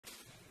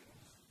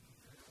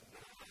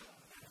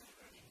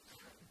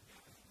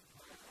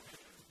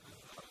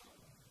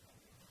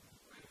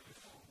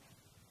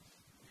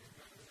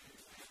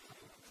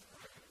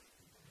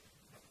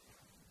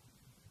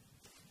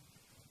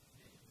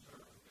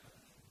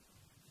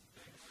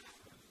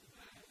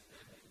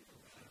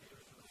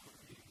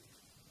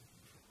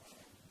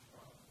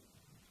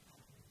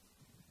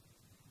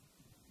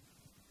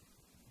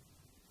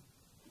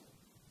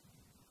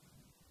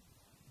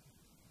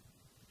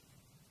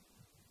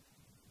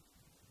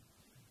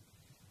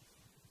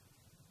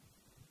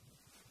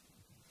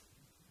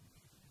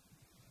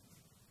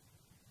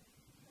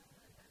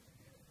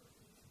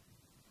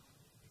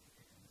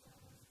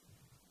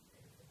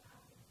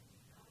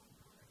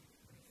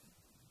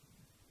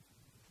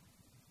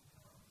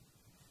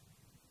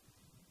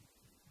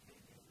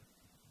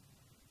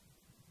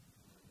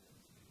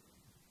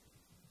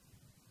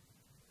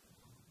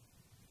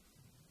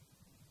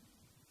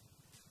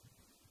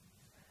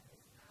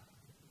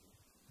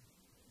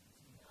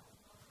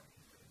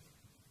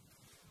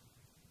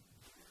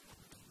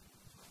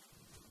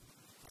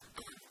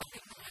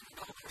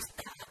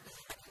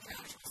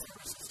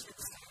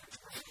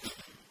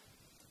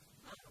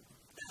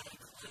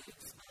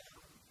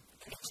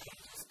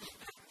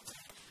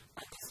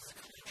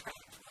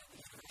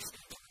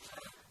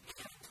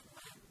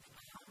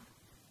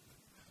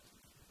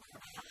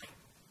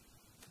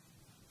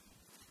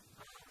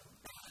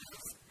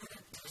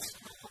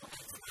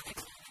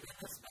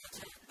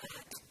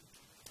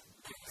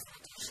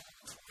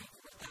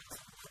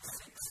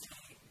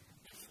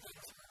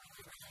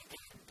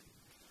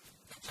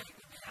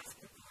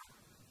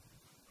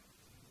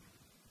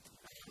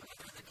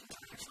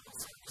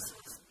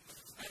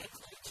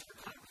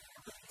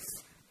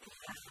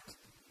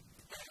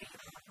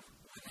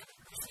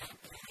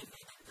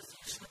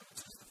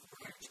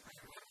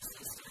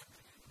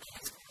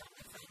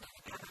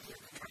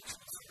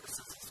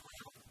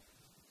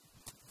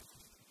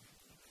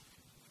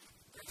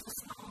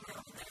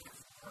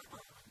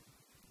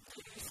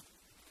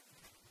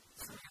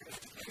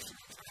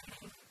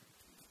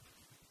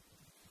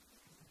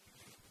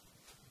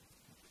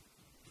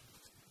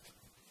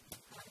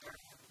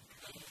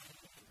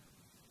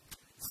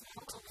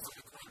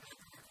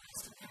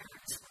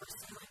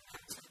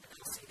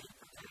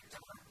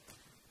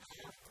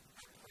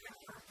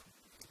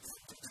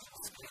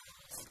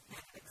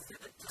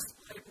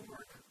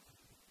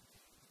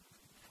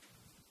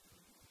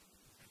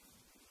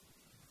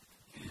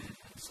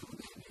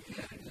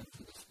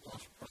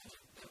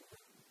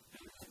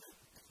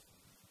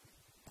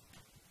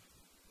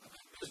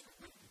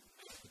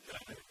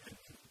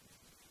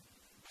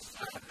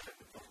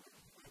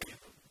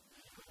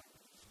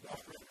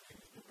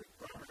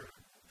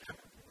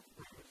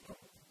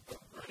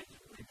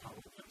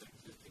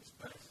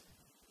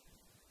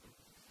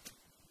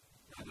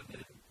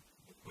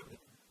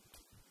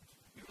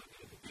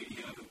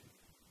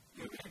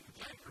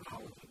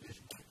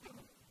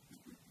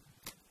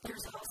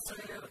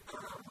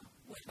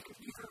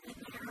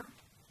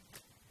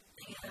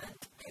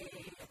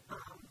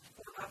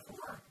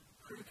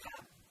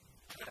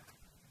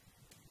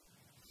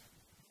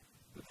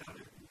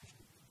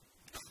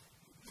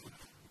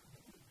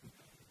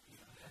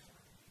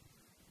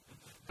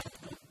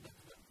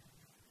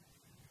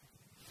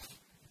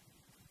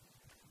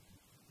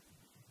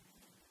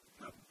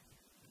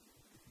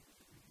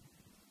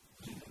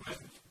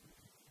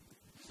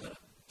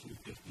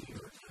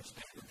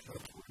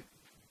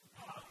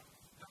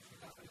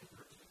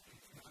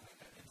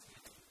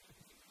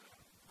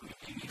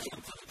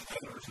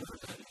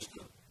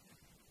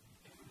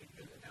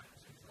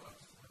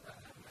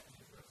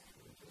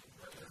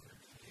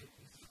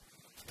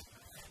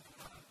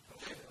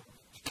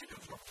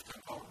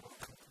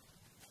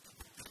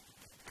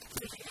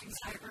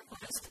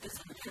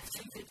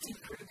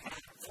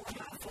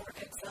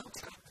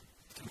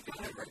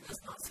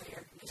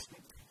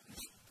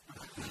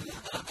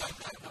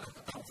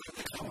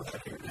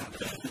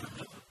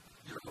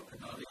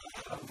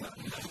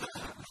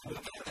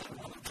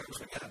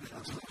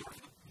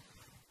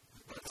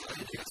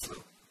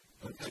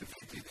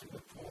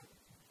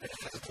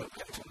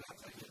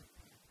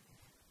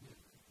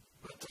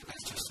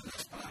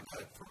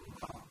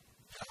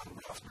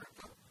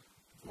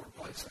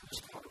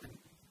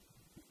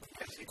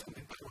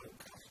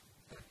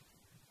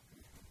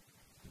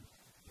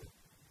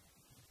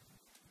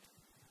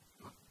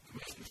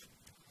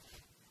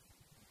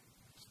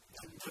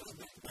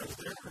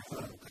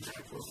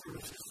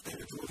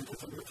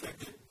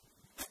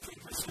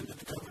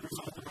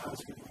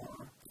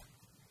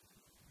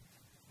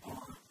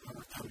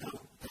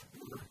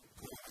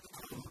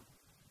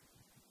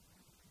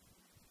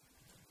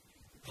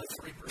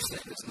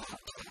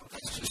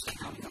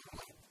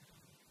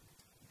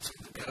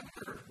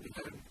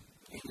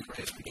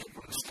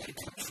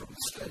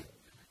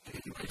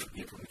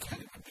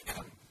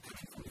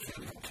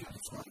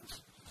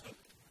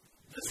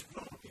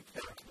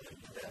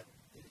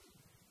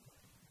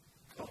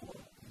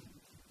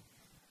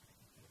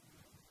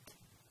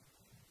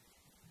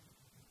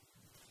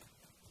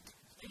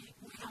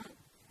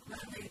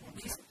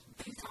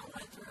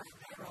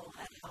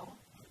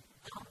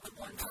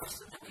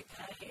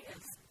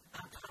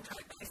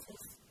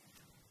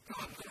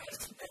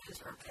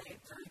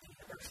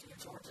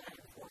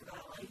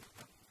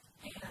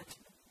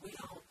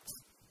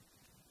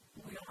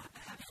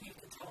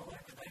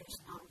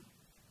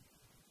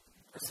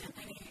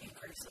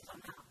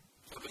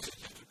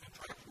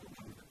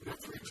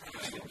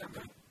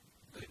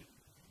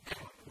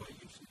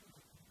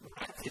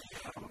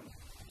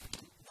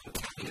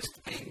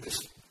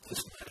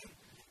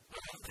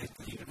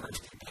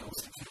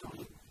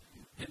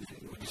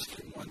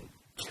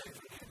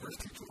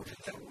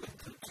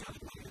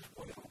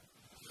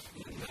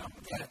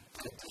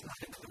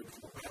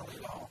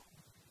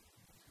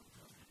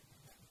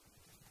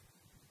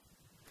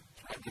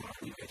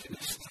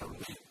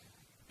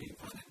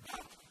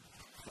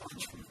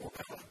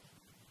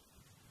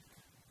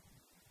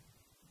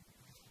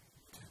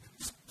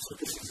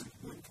this is a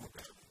good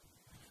program.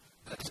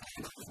 That's a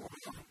good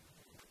formula.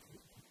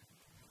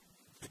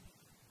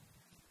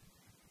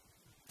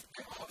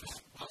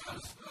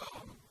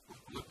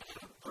 Looking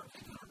at a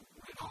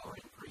 $1,300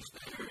 increase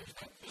there, is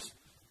that just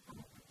from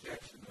a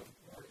projection of,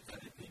 or is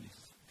that any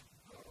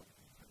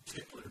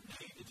particular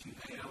need that you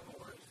have,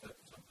 or is that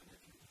something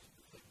that you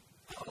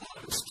a lot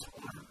of it's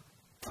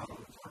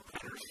toner for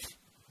printers.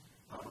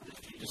 If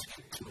you just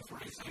get 2 or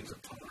 3 things of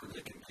toner,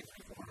 they can make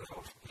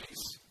 $300-$400 a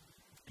piece.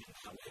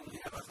 And we only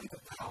have, I think,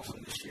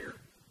 1,000 this year,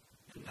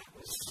 and that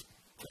was,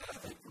 I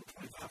think, from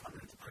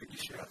 2,500 the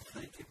previous year. I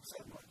think it was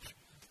that much.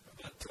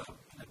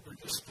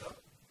 But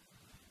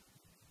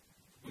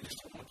we just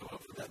don't want to go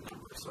over that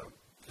number. So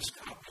just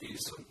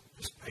copies of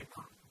just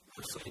paper,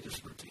 let's say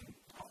just routine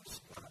office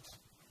supplies.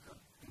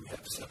 And we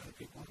have 7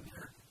 people in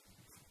there.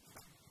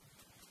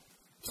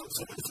 So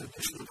it's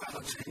additional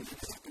value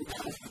changes. We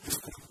have this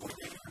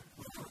coordinator.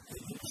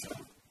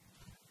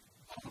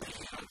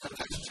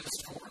 That's just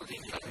for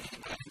anybody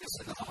that's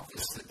in the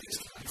office that needs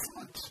county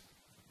funds.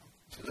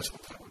 So that's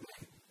what that would be.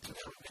 So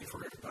that would be for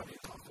everybody in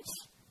the office.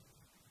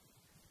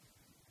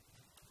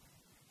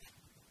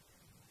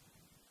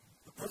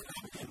 How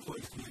many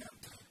employees do you have?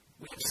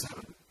 We have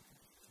 7.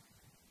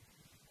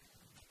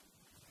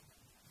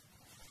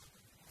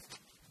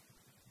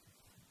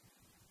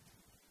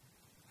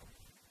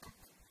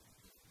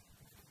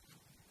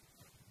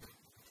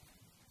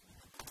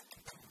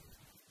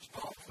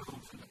 Small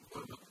films and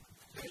equipment,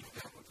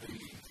 that would be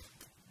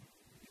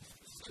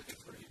specific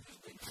for you, just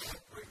being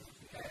separate if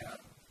you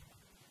have.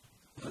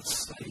 Let's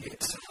say